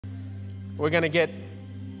We're going to get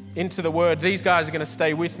into the Word. These guys are going to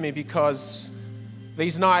stay with me because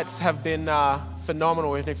these nights have been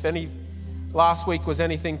phenomenal. And if last week was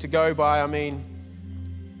anything to go by, I mean,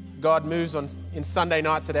 God moves in Sunday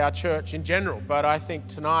nights at our church in general. But I think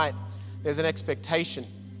tonight there's an expectation.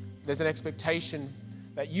 There's an expectation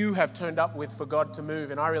that you have turned up with for God to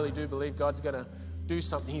move. And I really do believe God's going to do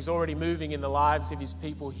something. He's already moving in the lives of His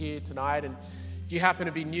people here tonight. And if you happen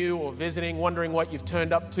to be new or visiting, wondering what you've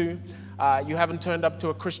turned up to, you haven't turned up to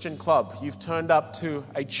a Christian club. You've turned up to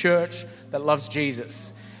a church that loves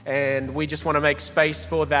Jesus. And we just want to make space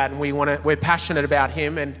for that. And we're passionate about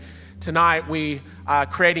Him. And tonight we are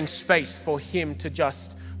creating space for Him to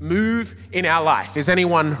just move in our life. Is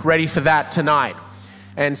anyone ready for that tonight?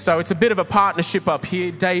 And so it's a bit of a partnership up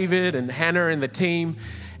here, David and Hannah and the team.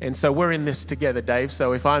 And so we're in this together, Dave.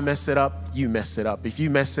 So if I mess it up, you mess it up. If you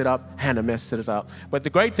mess it up, Hannah messes it up. But the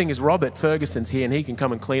great thing is Robert Ferguson's here and he can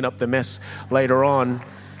come and clean up the mess later on.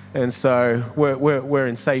 And so we're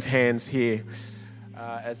in safe hands here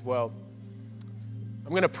as well. I'm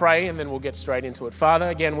going to pray and then we'll get straight into it. Father,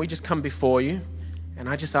 again, we just come before you and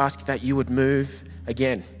I just ask that you would move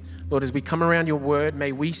again. Lord, as we come around your word,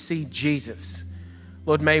 may we see Jesus.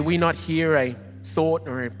 Lord, may we not hear a thought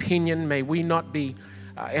or an opinion. May we not be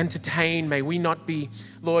entertained. May we not be,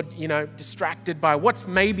 Lord, distracted by what's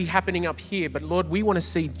maybe happening up here. But Lord, we want to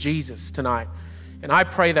see Jesus tonight. And I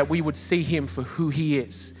pray that we would see Him for who He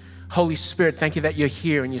is. Holy Spirit, thank you that you're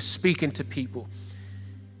here and you're speaking to people.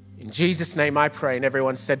 In Jesus' name I pray. And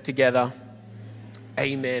everyone said together,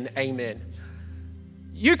 amen, amen.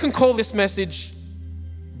 You can call this message,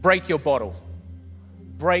 Break Your Bottle.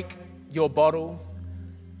 Break your bottle.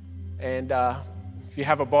 And if you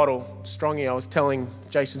have a bottle, Strongy, I was telling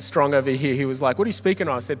Jason Strong over here, he was like, what are you speaking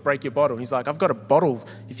of? I said, break your bottle. He's like, I've got a bottle.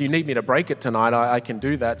 If you need me to break it tonight, I can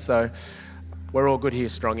do that. So we're all good here,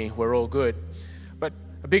 Strongy. We're all good. But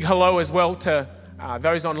a big hello as well to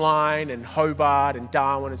those online and Hobart and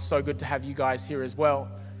Darwin. It's so good to have you guys here as well.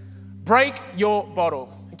 Break your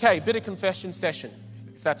bottle. Okay, bit of confession session,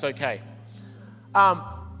 if that's okay. I'm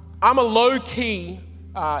a low-key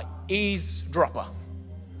eavesdropper.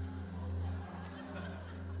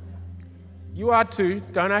 You are too.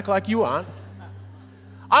 Don't act like you aren't.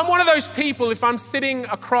 I'm one of those people, if I'm sitting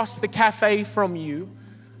across the cafe from you,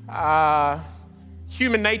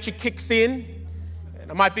 human nature kicks in,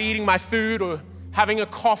 and I might be eating my food or having a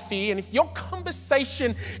coffee, and if your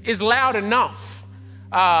conversation is loud enough,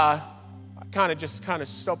 I kind of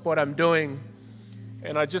stop what I'm doing,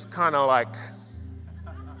 and I just kind of like...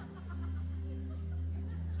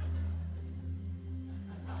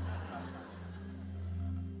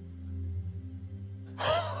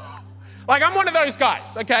 Like, I'm one of those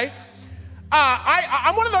guys, okay?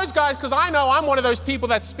 I'm one of those guys because I know I'm one of those people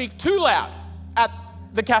that speak too loud at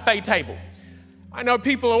the cafe table. I know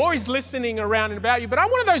people are always listening around and about you, but I'm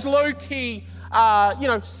one of those low-key,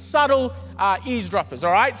 subtle eavesdroppers,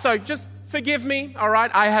 all right? So just forgive me, all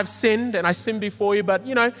right? I have sinned, and I sinned before you, but,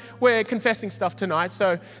 we're confessing stuff tonight,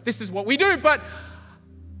 so this is what we do. But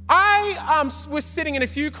I was sitting in a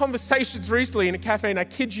few conversations recently in a cafe, and I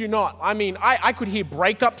kid you not. I mean, I could hear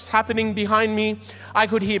breakups happening behind me. I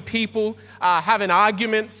could hear people having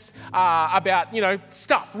arguments about,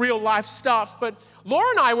 stuff, real life stuff. But Laura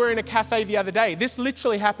and I were in a cafe the other day. This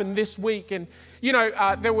literally happened this week. And,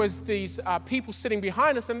 there was these people sitting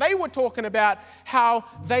behind us, and they were talking about how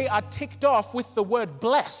they are ticked off with the word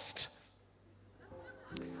blessed.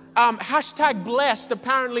 Hashtag blessed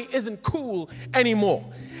apparently isn't cool anymore.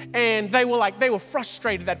 And they were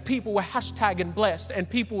frustrated that people were hashtagging blessed and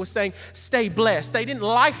people were saying, stay blessed. They didn't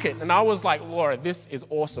like it. And I was like, Laura, this is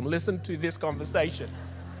awesome. Listen to this conversation.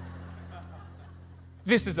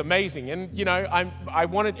 This is amazing. And, I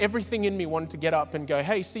wanted, everything in me wanted to get up and go,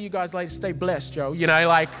 hey, see you guys later. Stay blessed, Joe.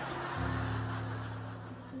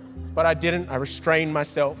 But I didn't. I restrained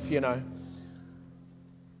myself,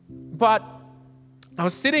 But I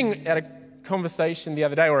was sitting at a conversation the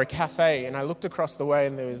other day, or a cafe, and I looked across the way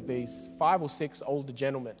and there was these 5 or 6 older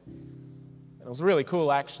gentlemen. And it was really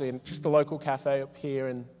cool, actually, and just a local cafe up here,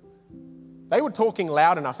 and they were talking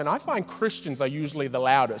loud enough, and I find Christians are usually the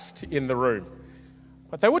loudest in the room.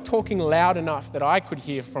 But they were talking loud enough that I could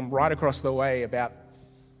hear from right across the way about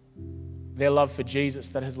their love for Jesus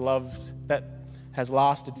that has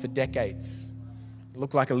lasted for decades. It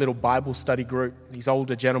looked like a little Bible study group, these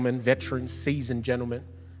older gentlemen, veterans, seasoned gentlemen,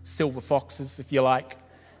 silver foxes, if you like.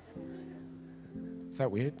 Is that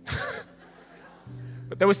weird?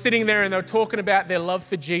 But they were sitting there and they were talking about their love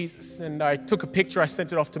for Jesus. And I took a picture, I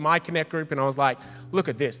sent it off to my Connect group, and I was like, look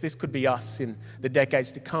at this. This could be us in the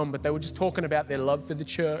decades to come. But they were just talking about their love for the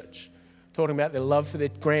church, talking about their love for their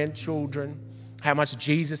grandchildren, how much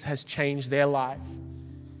Jesus has changed their life.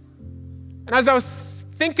 And as I was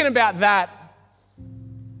thinking about that,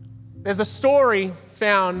 there's a story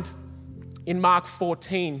found in Mark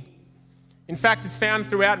 14. In fact, it's found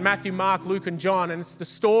throughout Matthew, Mark, Luke, and John, and it's the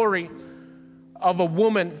story of a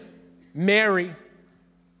woman, Mary,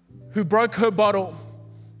 who broke her bottle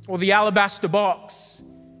or the alabaster box,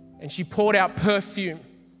 and she poured out perfume.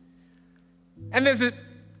 And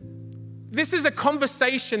this is a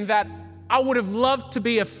conversation that I would have loved to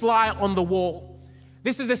be a fly on the wall.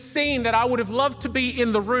 This is a scene that I would have loved to be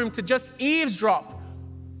in the room to just eavesdrop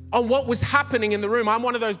on what was happening in the room. I'm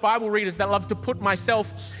one of those Bible readers that love to put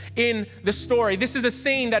myself in the story. This is a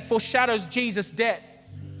scene that foreshadows Jesus' death.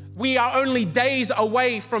 We are only days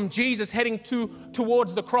away from Jesus heading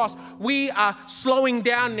towards the cross. We are slowing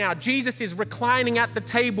down now. Jesus is reclining at the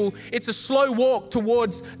table. It's a slow walk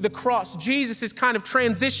towards the cross. Jesus is kind of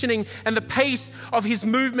transitioning, and the pace of his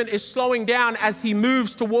movement is slowing down as he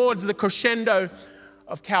moves towards the crescendo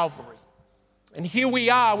of Calvary. And here we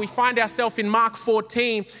are, we find ourselves in Mark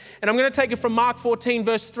 14, and I'm going to take it from Mark 14,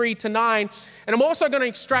 verse 3 to 9, and I'm also going to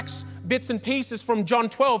extract bits and pieces from John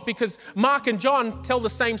 12, because Mark and John tell the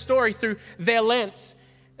same story through their lens.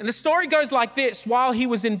 And the story goes like this: while he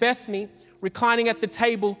was in Bethany, reclining at the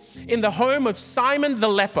table in the home of Simon the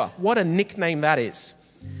leper, what a nickname that is,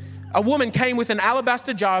 a woman came with an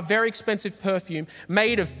alabaster jar of very expensive perfume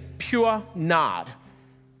made of pure nard.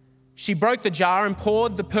 She broke the jar and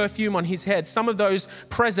poured the perfume on his head. Some of those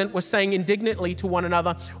present were saying indignantly to one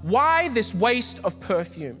another, "Why this waste of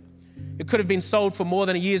perfume? It could have been sold for more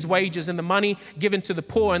than a year's wages and the money given to the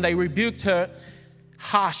poor." And they rebuked her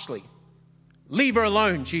harshly. "Leave her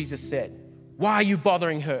alone," Jesus said. "Why are you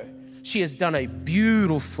bothering her? She has done a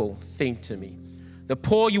beautiful thing to me. The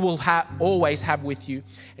poor you will always have with you,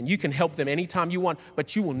 and you can help them anytime you want,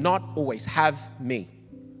 but you will not always have me.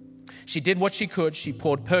 She did what she could. She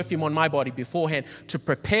poured perfume on my body beforehand to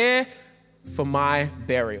prepare for my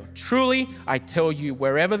burial. Truly, I tell you,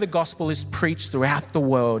 wherever the gospel is preached throughout the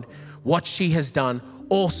world, what she has done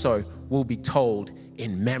also will be told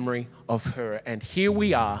in memory of her." And here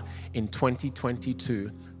we are in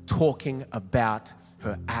 2022 talking about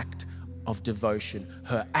her act of devotion,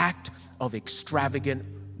 her act of extravagant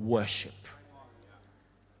worship.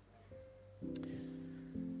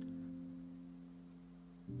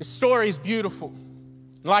 The story is beautiful.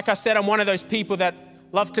 Like I said, I'm one of those people that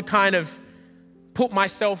love to kind of put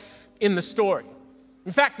myself in the story.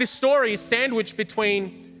 In fact, this story is sandwiched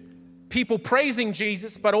between people praising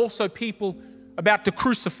Jesus, but also people about to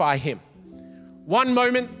crucify him. One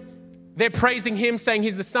moment, they're praising him, saying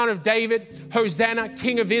he's the son of David, Hosanna,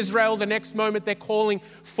 King of Israel. The next moment, they're calling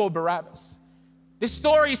for Barabbas. This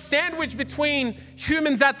story is sandwiched between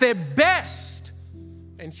humans at their best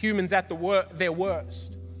and humans at their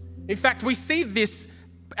worst. In fact, we see this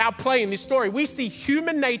outplay in this story. We see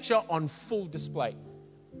human nature on full display.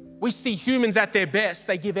 We see humans at their best.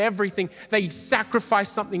 They give everything. They sacrifice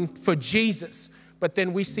something for Jesus. But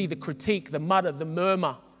then we see the critique, the mutter, the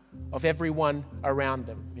murmur of everyone around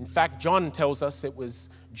them. In fact, John tells us it was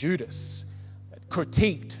Judas that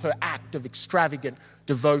critiqued her act of extravagant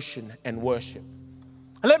devotion and worship.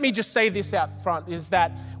 And let me just say this out front, is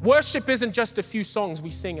that worship isn't just a few songs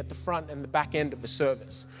we sing at the front and the back end of the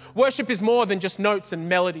service. Worship is more than just notes and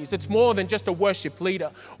melodies. It's more than just a worship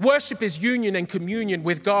leader. Worship is union and communion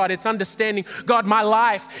with God. It's understanding, God, my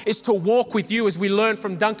life is to walk with you, as we learned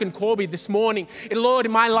from Duncan Corby this morning. And Lord,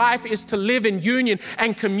 my life is to live in union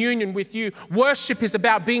and communion with you. Worship is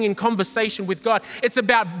about being in conversation with God. It's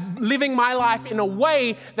about living my life in a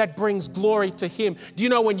way that brings glory to him. Do you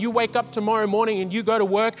know when you wake up tomorrow morning and you go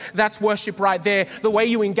to work, that's worship right there. The way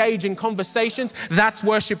you engage in conversations, that's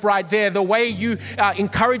worship right there. The way you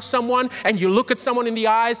encourage someone and you look at someone in the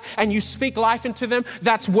eyes and you speak life into them,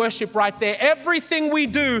 that's worship right there. Everything we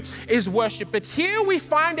do is worship. But here we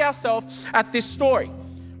find ourselves at this story.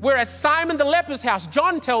 We're at Simon the leper's house.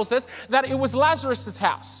 John tells us that it was Lazarus's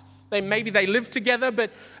house. Maybe they lived together,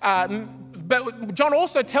 but John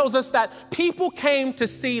also tells us that people came to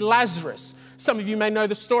see Lazarus. Some of you may know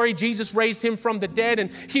the story. Jesus raised him from the dead,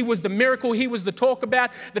 and he was the miracle. He was the talk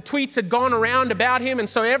about. The tweets had gone around about him, and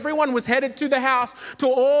so everyone was headed to the house to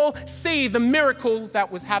all see the miracle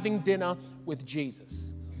that was having dinner with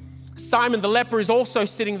Jesus. Simon the leper is also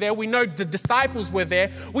sitting there. We know the disciples were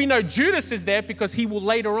there. We know Judas is there because he will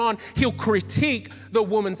later on, he'll critique the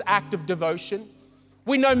woman's act of devotion.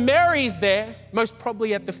 We know Mary's there, most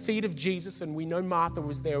probably at the feet of Jesus, and we know Martha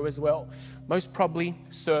was there as well, most probably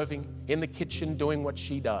serving in the kitchen, doing what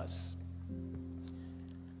she does.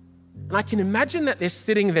 And I can imagine that they're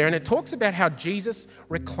sitting there, and it talks about how Jesus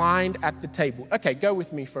reclined at the table. Okay, go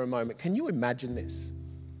with me for a moment. Can you imagine this?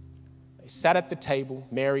 They sat at the table.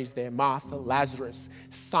 Mary's there, Martha, Lazarus,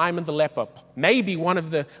 Simon the leper, maybe one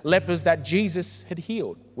of the lepers that Jesus had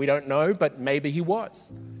healed. We don't know, but maybe he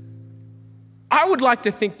was. I would like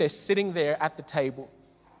to think they're sitting there at the table,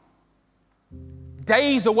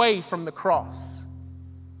 days away from the cross.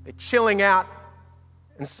 They're chilling out,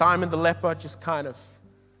 and Simon the leper just kind of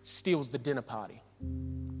steals the dinner party.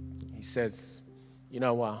 He says, you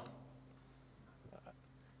know,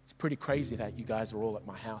 it's pretty crazy that you guys are all at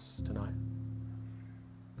my house tonight.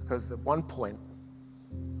 Because at one point,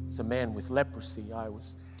 as a man with leprosy, I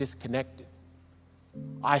was disconnected,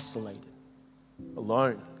 isolated,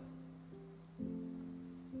 alone.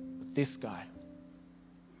 But this guy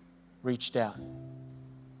reached out,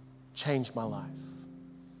 changed my life.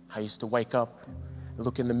 I used to wake up and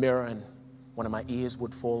look in the mirror and one of my ears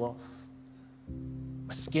would fall off.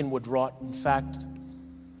 My skin would rot. In fact,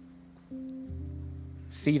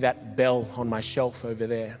 see that bell on my shelf over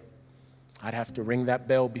there? I'd have to ring that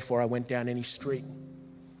bell before I went down any street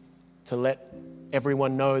to let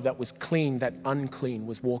everyone know that was clean, that unclean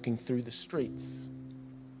was walking through the streets.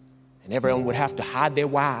 And everyone would have to hide their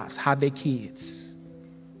wives, hide their kids,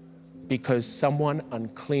 because someone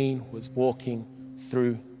unclean was walking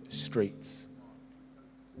through the streets.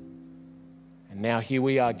 And now here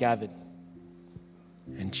we are gathered,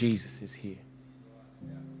 and Jesus is here.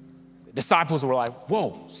 The disciples were like,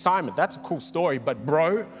 whoa, Simon, that's a cool story, but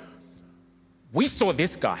bro, we saw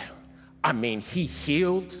this guy. I mean, he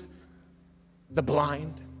healed the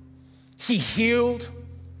blind. He healed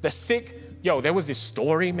the sick. Yo, there was this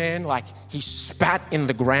story, man, like he spat in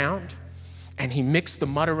the ground and he mixed the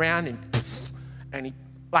mud around and he,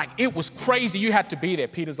 like, it was crazy. You had to be there.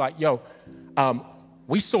 Peter's like, yo,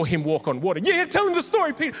 we saw him walk on water. Yeah, tell him the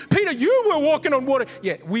story, Peter. Peter, you were walking on water.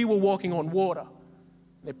 Yeah, we were walking on water.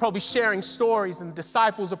 They're probably sharing stories, and the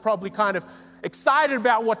disciples are probably kind of excited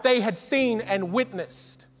about what they had seen and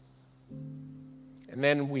witnessed. And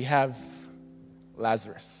then we have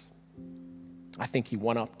Lazarus. I think he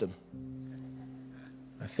one-upped him.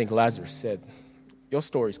 I think Lazarus said, your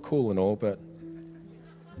story's cool and all, but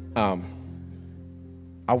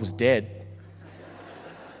I was dead.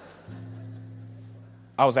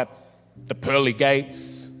 I was at the pearly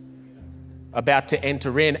gates, about to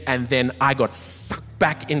enter in, and then I got sucked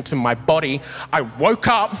back into my body. I woke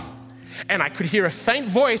up, and I could hear a faint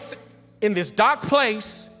voice in this dark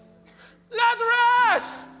place,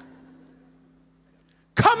 Lazarus,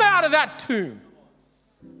 come out of that tomb.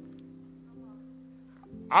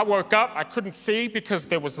 I woke up, I couldn't see because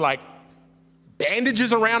there was like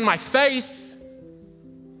bandages around my face.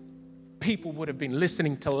 People would have been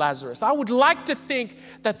listening to Lazarus. I would like to think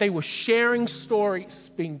that they were sharing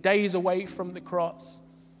stories, being days away from the cross.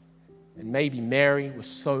 And maybe Mary was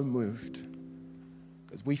so moved,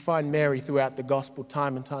 because we find Mary throughout the gospel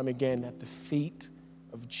time and time again at the feet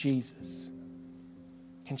of Jesus.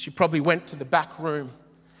 And she probably went to the back room.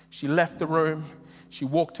 She left the room. She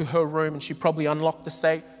walked to her room and she probably unlocked the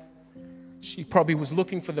safe. She probably was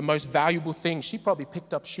looking for the most valuable thing. She probably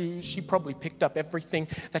picked up shoes. She probably picked up everything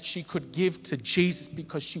that she could give to Jesus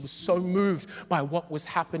because she was so moved by what was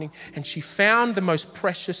happening. And she found the most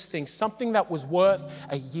precious thing, something that was worth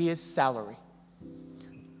a year's salary.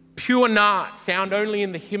 Pure nard found only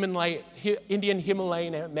in the Indian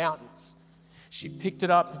Himalayan mountains. She picked it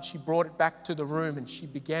up and she brought it back to the room and she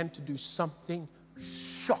began to do something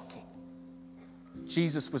shocking.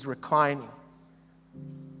 Jesus was reclining.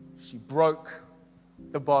 She broke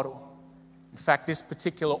the bottle. In fact, this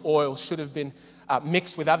particular oil should have been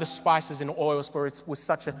mixed with other spices and oils, for it was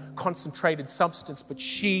such a concentrated substance. But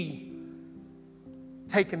she,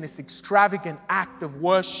 taken this extravagant act of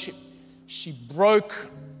worship, she broke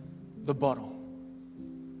the bottle,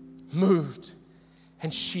 moved,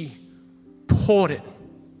 and she poured it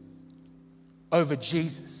over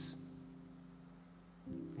Jesus.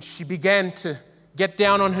 And she began to get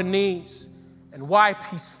down on her knees and wipe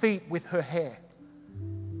his feet with her hair.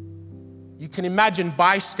 You can imagine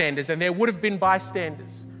bystanders, and there would have been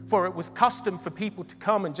bystanders, for it was custom for people to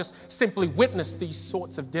come and just simply witness these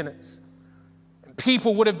sorts of dinners. And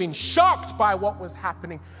people would have been shocked by what was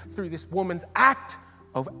happening through this woman's act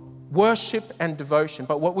of worship and devotion.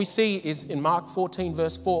 But what we see is in Mark 14,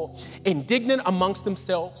 verse 4, indignant amongst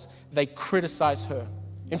themselves, they criticize her.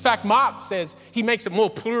 In fact, Mark says, he makes it more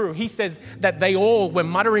plural. He says that they all were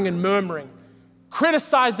muttering and murmuring,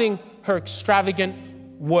 criticizing her extravagant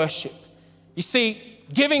worship. You see,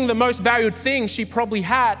 giving the most valued thing she probably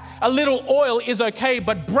had, a little oil, is okay,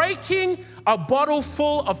 but breaking a bottle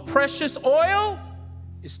full of precious oil,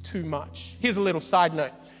 is too much. Here's a little side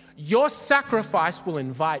note. Your sacrifice will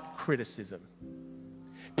invite criticism.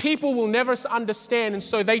 People will never understand, and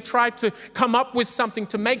so they try to come up with something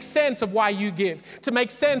to make sense of why you give, to make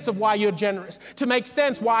sense of why you're generous, to make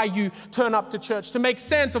sense why you turn up to church, to make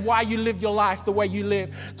sense of why you live your life the way you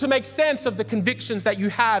live, to make sense of the convictions that you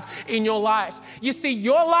have in your life. You see,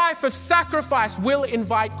 your life of sacrifice will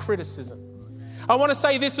invite criticism. I want to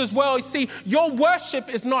say this as well. You see, your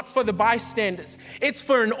worship is not for the bystanders. It's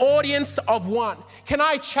for an audience of one. Can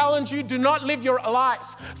I challenge you? Do not live your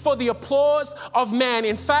life for the applause of man.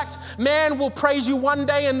 In fact, man will praise you one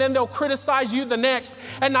day and then they'll criticize you the next.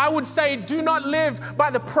 And I would say, do not live by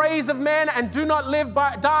the praise of man and do not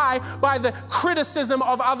die by the criticism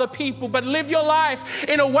of other people, but live your life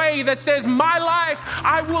in a way that says, my life,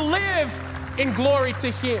 I will live in glory to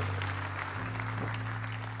Him.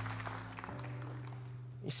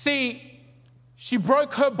 See, she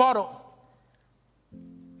broke her bottle.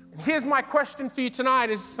 And here's my question for you tonight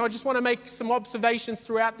I just want to make some observations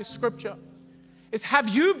throughout this scripture. Have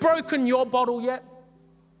you broken your bottle yet?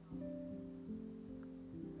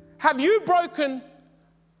 Have you broken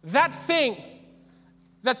that thing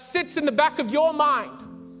that sits in the back of your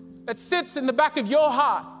mind, that sits in the back of your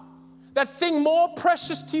heart, that thing more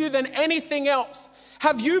precious to you than anything else?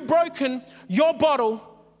 Have you broken your bottle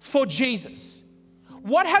for Jesus?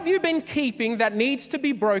 What have you been keeping that needs to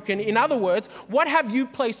be broken? In other words, what have you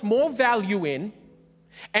placed more value in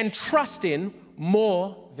and trust in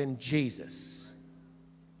more than Jesus?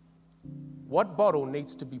 What bottle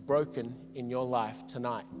needs to be broken in your life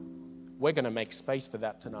tonight? We're going to make space for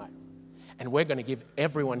that tonight. And we're going to give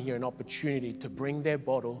everyone here an opportunity to bring their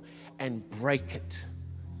bottle and break it.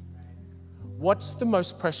 What's the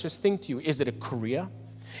most precious thing to you? Is it a career?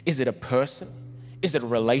 Is it a person? Is it a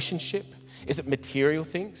relationship? Is it material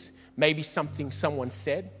things? Maybe something someone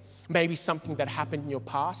said. Maybe something that happened in your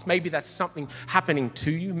past. Maybe that's something happening to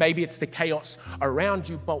you. Maybe it's the chaos around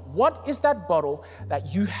you. But what is that bottle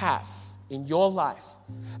that you have in your life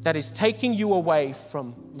that is taking you away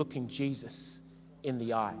from looking Jesus in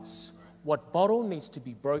the eyes? What bottle needs to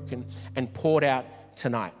be broken and poured out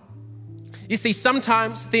tonight? You see,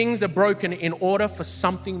 sometimes things are broken in order for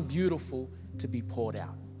something beautiful to be poured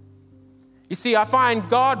out. You see, I find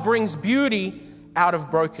God brings beauty out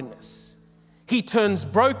of brokenness. He turns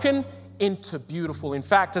broken into beautiful. In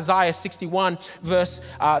fact, Isaiah 61 verse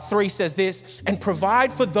 3 says this, and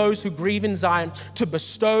provide for those who grieve in Zion to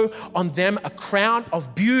bestow on them a crown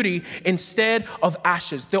of beauty instead of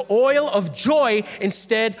ashes, the oil of joy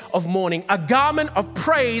instead of mourning, a garment of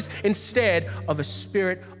praise instead of a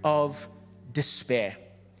spirit of despair.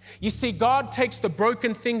 You see, God takes the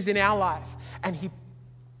broken things in our life and He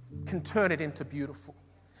can turn it into beautiful.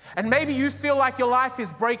 And maybe you feel like your life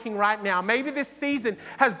is breaking right now. Maybe this season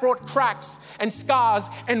has brought cracks and scars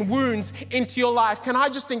and wounds into your life. Can I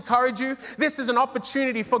just encourage you? This is an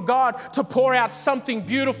opportunity for God to pour out something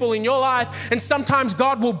beautiful in your life. And sometimes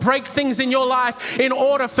God will break things in your life in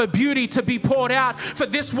order for beauty to be poured out. For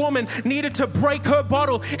this woman needed to break her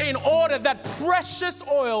bottle in order that precious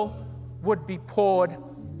oil would be poured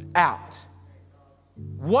out.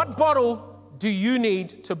 What bottle do you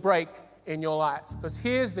need to break in your life? Because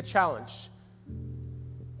here's the challenge.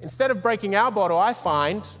 Instead of breaking our bottle, I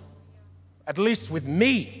find, at least with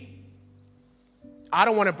me, I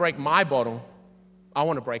don't want to break my bottle. I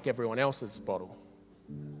want to break everyone else's bottle.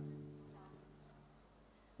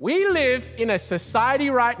 We live in a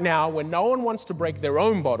society right now where no one wants to break their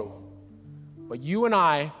own bottle. But you and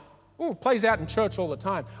I, it plays out in church all the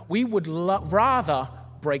time. We would rather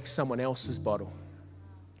break someone else's bottle.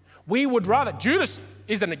 We would rather. Judas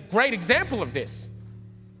is a great example of this.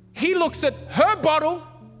 He looks at her bottle,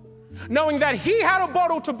 knowing that he had a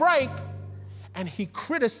bottle to break, and he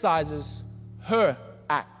criticizes her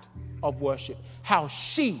act of worship, how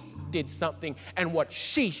she did something and what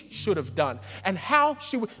she should have done, and how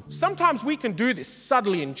she would. Sometimes we can do this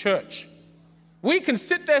subtly in church. We can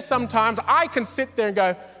sit there sometimes, I can sit there and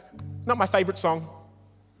go, not my favorite song.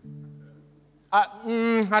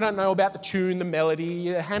 I don't know about the tune, the melody,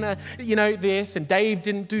 Hannah, this, and Dave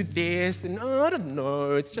didn't do this, and I don't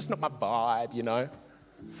know, it's just not my vibe,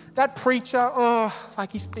 That preacher,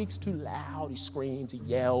 like he speaks too loud, he screams, he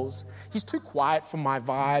yells. He's too quiet for my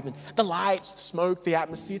vibe, and the lights, the smoke, the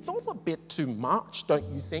atmosphere, it's all a bit too much, don't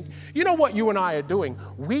you think? You know what you and I are doing?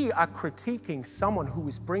 We are critiquing someone who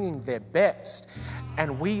is bringing their best,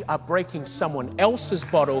 and we are breaking someone else's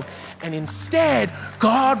bottle, and instead,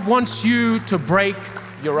 God wants you to break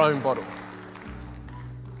your own bottle.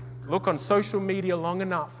 Look on social media long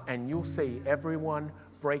enough, and you'll see everyone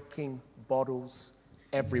breaking bottles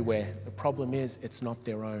everywhere. The problem is, it's not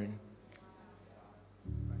their own.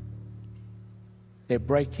 they're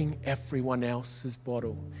breaking everyone else's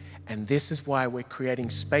bottle. And this is why we're creating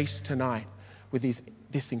space tonight with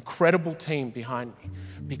this incredible team behind me,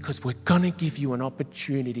 because we're going to give you an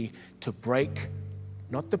opportunity to break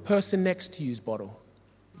not the person next to you's bottle,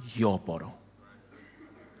 your bottle.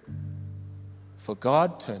 For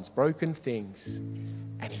God turns broken things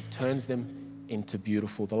and he turns them into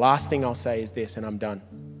beautiful. The last thing I'll say is this, and I'm done.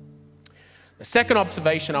 The second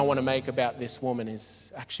observation I want to make about this woman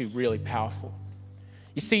is actually really powerful.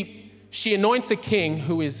 You see, she anoints a king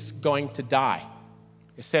who is going to die,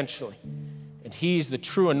 essentially. And he is the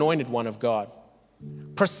true anointed one of God.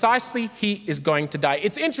 Precisely, he is going to die.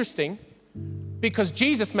 It's interesting because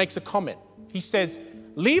Jesus makes a comment. He says,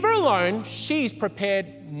 leave her alone, she's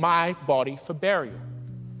prepared my body for burial.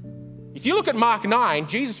 If you look at Mark 9,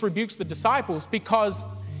 Jesus rebukes the disciples because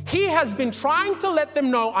he has been trying to let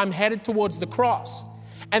them know I'm headed towards the cross.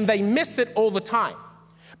 And they miss it all the time.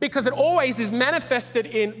 Because it always is manifested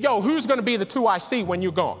in, who's going to be the 2IC when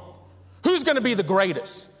you're gone? Who's going to be the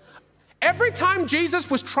greatest? Every time Jesus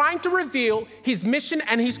was trying to reveal his mission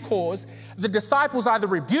and his cause, the disciples either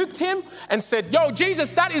rebuked him and said, Jesus,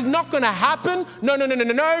 that is not going to happen. No.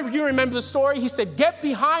 You remember the story? He said, get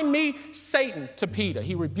behind me, Satan, to Peter.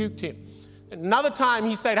 He rebuked him. Another time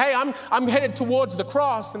he said, hey, I'm headed towards the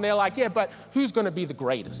cross. And they're like, yeah, but who's going to be the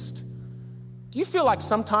greatest? Do you feel like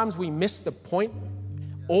sometimes we miss the point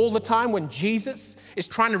all the time when Jesus is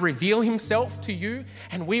trying to reveal himself to you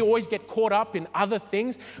and we always get caught up in other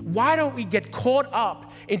things? Why don't we get caught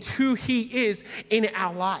up in who he is in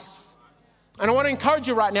our life? And I want to encourage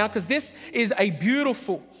you right now because this is a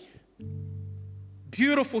beautiful,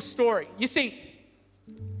 beautiful story. You see,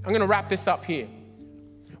 I'm going to wrap this up here.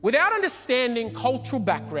 Without understanding cultural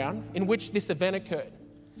background in which this event occurred,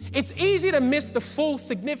 it's easy to miss the full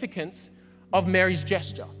significance of Mary's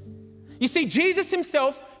gesture. You see, Jesus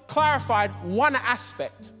himself clarified one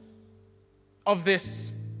aspect of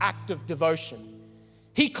this act of devotion.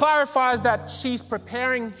 He clarifies that she's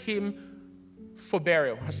preparing him for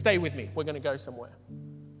burial. Stay with me. We're going to go somewhere.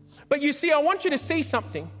 But you see, I want you to see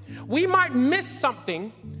something. We might miss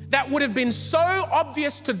something that would have been so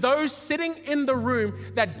obvious to those sitting in the room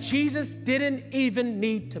that Jesus didn't even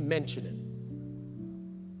need to mention it.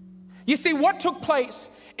 You see, what took place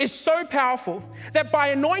is so powerful that by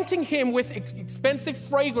anointing him with expensive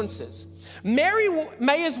fragrances, Mary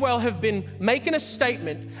may as well have been making a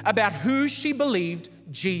statement about who she believed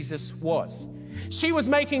Jesus was. She was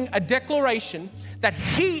making a declaration that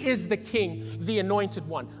he is the king, the anointed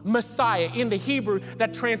one, Messiah. In the Hebrew,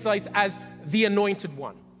 that translates as the anointed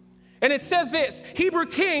one. And it says this, Hebrew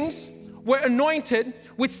kings were anointed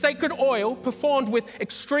with sacred oil performed with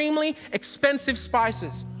extremely expensive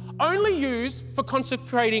spices, only used for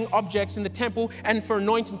consecrating objects in the temple and for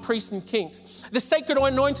anointing priests and kings. The sacred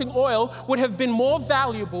anointing oil would have been more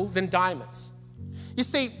valuable than diamonds. You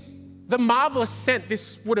see, the marvelous scent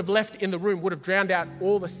this would have left in the room would have drowned out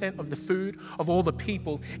all the scent of the food of all the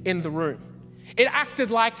people in the room. It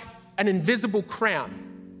acted like an invisible crown.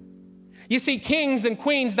 You see, kings and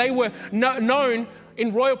queens, they were known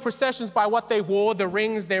in royal processions by what they wore, the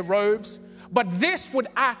rings, their robes, but this would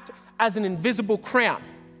act as an invisible crown.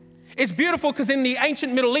 It's beautiful because in the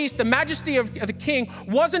ancient Middle East, the majesty of the king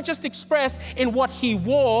wasn't just expressed in what he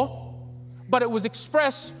wore, but it was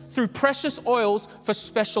expressed through precious oils for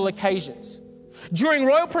special occasions. During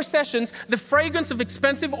royal processions, the fragrance of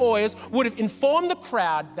expensive oils would have informed the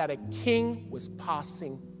crowd that a king was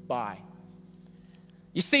passing by.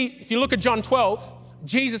 You see, if you look at John 12,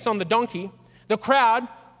 Jesus on the donkey, the crowd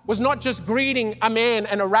was not just greeting a man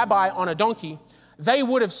and a rabbi on a donkey. They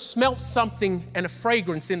would have smelt something and a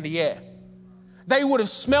fragrance in the air. They would have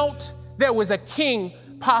smelt there was a king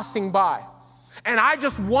passing by. And I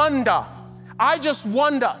just wonder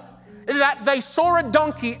that they saw a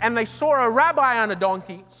donkey and they saw a rabbi on a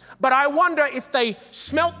donkey, but I wonder if they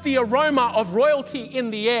smelt the aroma of royalty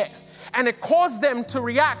in the air and it caused them to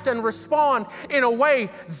react and respond in a way,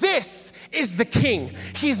 this is the king.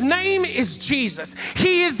 His name is Jesus.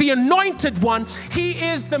 He is the anointed one. He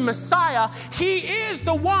is the Messiah. He is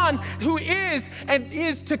the one who is and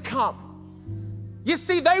is to come. You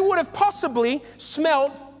see, they would have possibly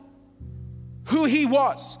smelled who he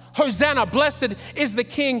was. Hosanna, blessed is the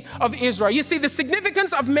King of Israel. You see, the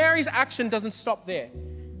significance of Mary's action doesn't stop there.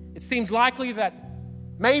 It seems likely that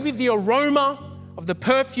maybe the aroma of the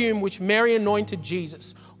perfume which Mary anointed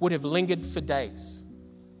Jesus would have lingered for days.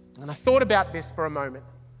 And I thought about this for a moment.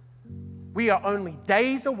 We are only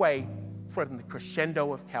days away from the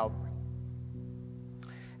crescendo of Calvary.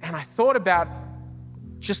 And I thought about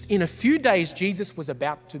just in a few days, Jesus was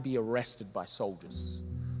about to be arrested by soldiers.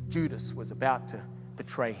 Judas was about to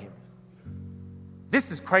betray him.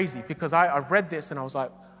 This is crazy because I read this and I was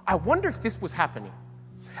like, I wonder if this was happening.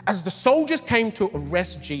 As the soldiers came to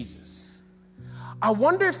arrest Jesus, I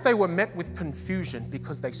wonder if they were met with confusion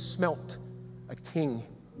because they smelt a king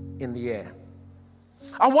in the air.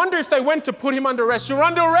 I wonder if they went to put him under arrest. You're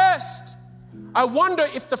under arrest. I wonder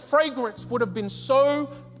if the fragrance would have been so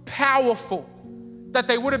powerful that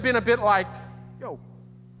they would have been a bit like, yo,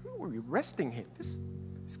 who are we arresting here?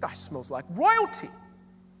 This guy smells like royalty.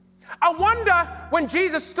 I wonder when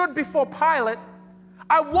Jesus stood before Pilate,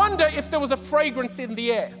 I wonder if there was a fragrance in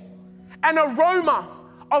the air, an aroma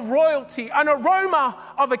of royalty, an aroma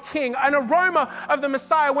of a king, an aroma of the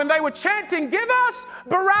Messiah. When they were chanting, give us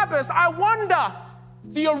Barabbas, I wonder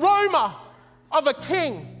the aroma of a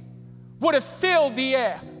king would have filled the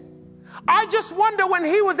air. I just wonder when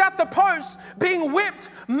he was at the post being whipped,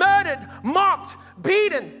 murdered, mocked,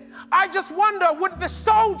 beaten. I just wonder, would the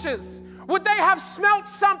soldiers, would they have smelt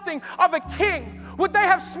something of a king? Would they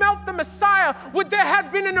have smelt the Messiah? Would there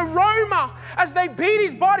have been an aroma as they beat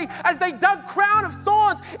his body, as they dug crown of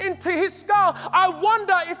thorns into his skull? I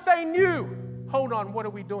wonder if they knew, hold on, what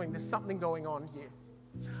are we doing? There's something going on here.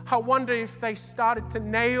 I wonder if they started to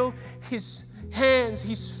nail his hands,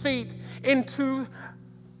 his feet into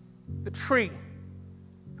the tree.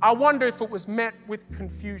 I wonder if it was met with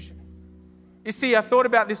confusion. You see, I thought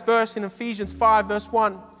about this verse in Ephesians 5, verse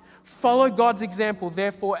 1. Follow God's example,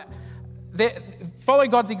 therefore,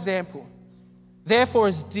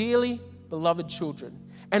 as dearly beloved children,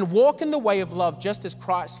 and walk in the way of love, just as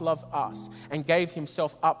Christ loved us and gave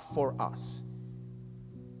himself up for us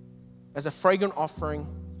as a fragrant offering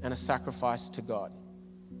and a sacrifice to God.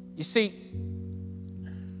 You see,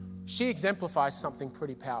 she exemplifies something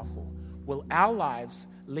pretty powerful. Will our lives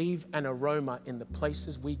leave an aroma in the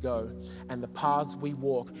places we go and the paths we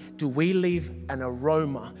walk? Do we leave an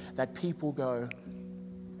aroma that people go,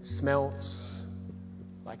 smells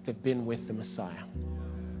like they've been with the Messiah?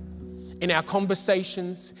 In our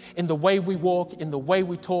conversations, in the way we walk, in the way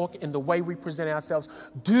we talk, in the way we present ourselves,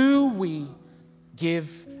 do we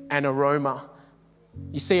give an aroma?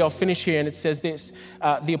 You see, I'll finish here and it says this,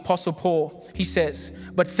 the Apostle Paul, he says,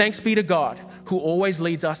 but thanks be to God who always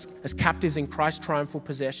leads us as captives in Christ's triumphal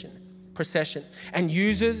procession and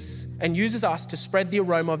uses us to spread the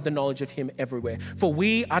aroma of the knowledge of him everywhere. For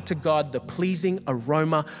we are to God the pleasing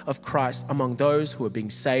aroma of Christ among those who are being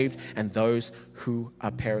saved and those who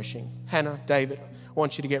are perishing. Hannah, David, I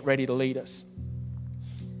want you to get ready to lead us.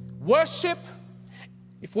 Worship,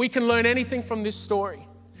 if we can learn anything from this story,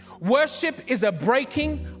 worship is a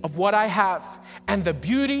breaking of what I have and the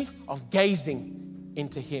beauty of gazing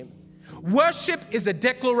into him. Worship is a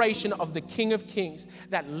declaration of the King of Kings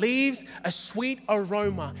that leaves a sweet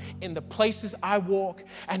aroma in the places I walk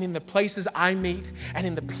and in the places I meet and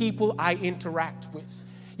in the people I interact with.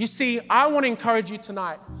 You see, I want to encourage you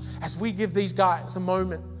tonight as we give these guys a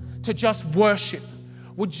moment to just worship.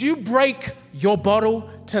 Would you break your bottle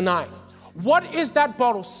tonight? What is that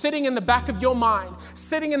bottle sitting in the back of your mind,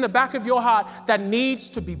 sitting in the back of your heart that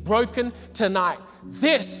needs to be broken tonight?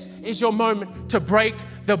 This is your moment to break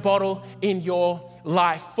the bottle in your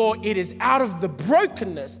life, for it is out of the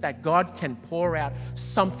brokenness that God can pour out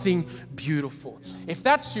something beautiful. If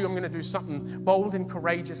that's you, I'm going to do something bold and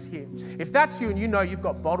courageous here. If that's you and you know you've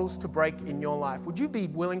got bottles to break in your life, would you be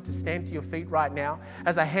willing to stand to your feet right now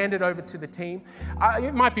as I hand it over to the team?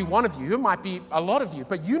 It might be one of you, it might be a lot of you,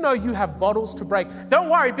 but you know you have bottles to break. Don't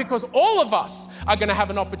worry, because all of us are going to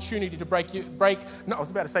have an opportunity to break your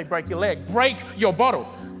leg. Break your bottle.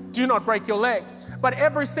 Do not break your leg. But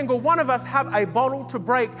every single one of us have a bottle to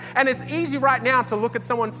break. And it's easy right now to look at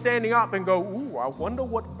someone standing up and go, ooh, I wonder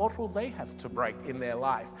what bottle they have to break in their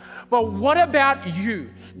life. But what about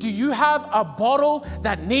you? Do you have a bottle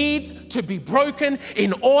that needs to be broken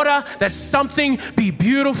in order that something be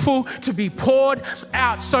beautiful to be poured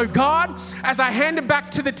out? So God, as I hand it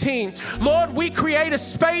back to the team, Lord, we create a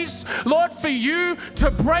space, Lord, for you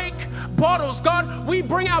to break bottles. God, we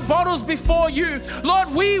bring our bottles before you.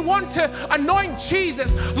 Lord, we want to anoint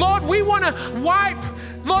Jesus. Lord, we want to wipe,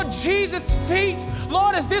 Lord, Jesus' feet.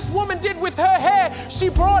 Lord, as this woman did with her hair, she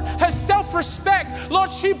brought her self-respect.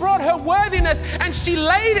 Lord, she brought her worthiness and she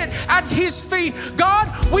laid it at his feet. God,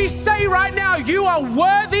 we say right now, you are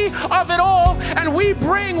worthy of it all, and we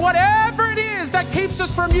bring whatever it is that keeps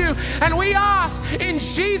us from you. And we ask in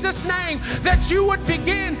Jesus' name that you would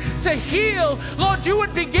begin to heal. Lord, you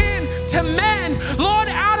would begin to mend. Lord,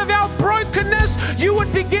 out of our brokenness, you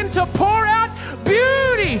would begin to pour out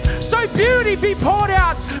beauty. So beauty be poured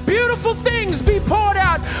out. Beautiful things be poured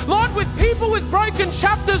out. Lord, with people with broken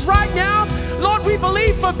chapters right now, Lord, we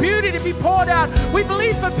believe for beauty to be poured out. We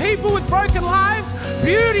believe for people with broken lives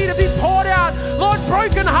beauty to be poured out. Lord,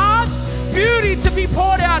 broken hearts, beauty to be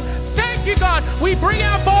poured out. Thank you, God. We bring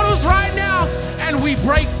our bottles right now and we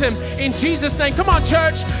break them in Jesus' name. Come on,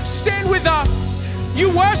 church, stand with us.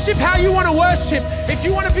 You worship how you want to worship. If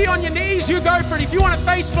you want to be on your knees, you go for it. If you want to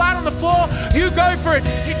face flat on the floor, you go for it.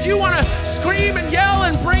 If you want to scream and yell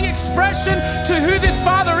and bring expression to who this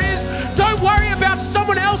Father is, don't worry about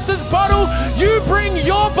someone else's bottle. You bring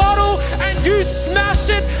your bottle and you smash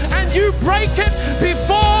it and you break it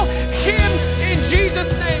before Him in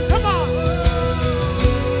Jesus' name.